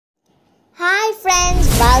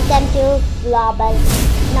Welcome to Global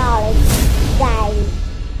Knowledge Diary.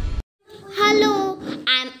 Hello,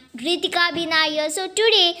 I'm Ritika B Nair. So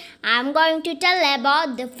today I'm going to tell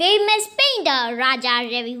about the famous painter Raja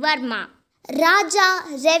Ravi Varma. Raja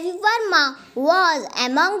Ravi Varma was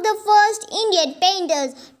among the first Indian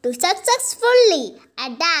painters to successfully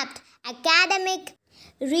adapt academic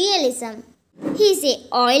realism. He's an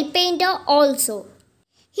oil painter also.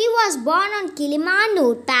 He was born on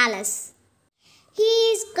Kilimanoor Palace. He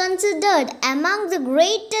is considered among the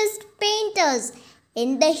greatest painters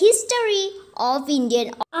in the history of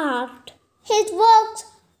Indian art. His works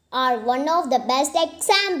are one of the best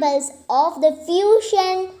examples of the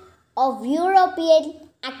fusion of European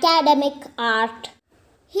academic art.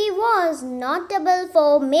 He was notable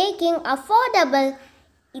for making affordable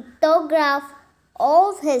lithograph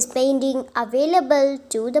of his painting available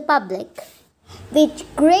to the public, which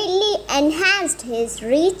greatly enhanced his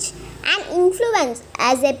reach and influence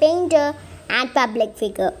as a painter and public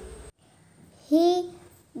figure. He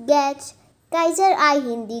gets Kaisar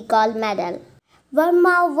Hindi Gold Medal.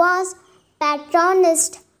 Varma was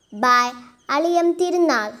patronized by Alayam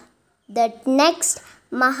Tirunal, the next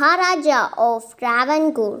Maharaja of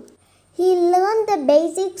Travancore. He learned the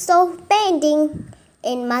basics of painting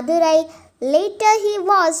in Madurai. Later he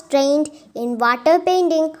was trained in water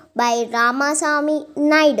painting by Ramasamy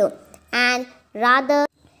Naidu and rather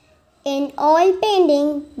in oil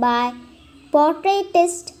painting by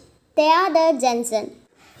portraitist Theodore Jensen.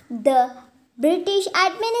 The British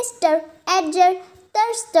administrator Edgar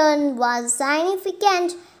Thurston was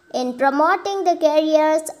significant in promoting the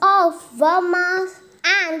careers of Varma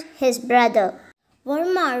and his brother.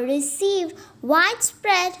 Varma received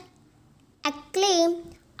widespread acclaim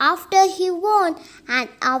after he won an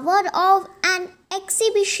award of an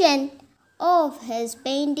exhibition of his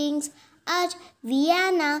paintings at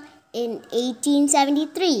Vienna in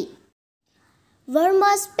 1873.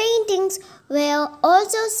 Varma's paintings were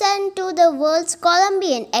also sent to the World's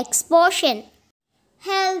Columbian Exposition,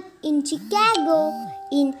 held in Chicago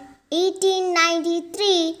in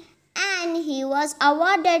 1893, and he was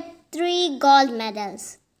awarded 3 gold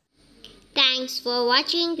medals. Thanks for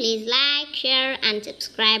watching. Please like, share and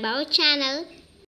subscribe our channel.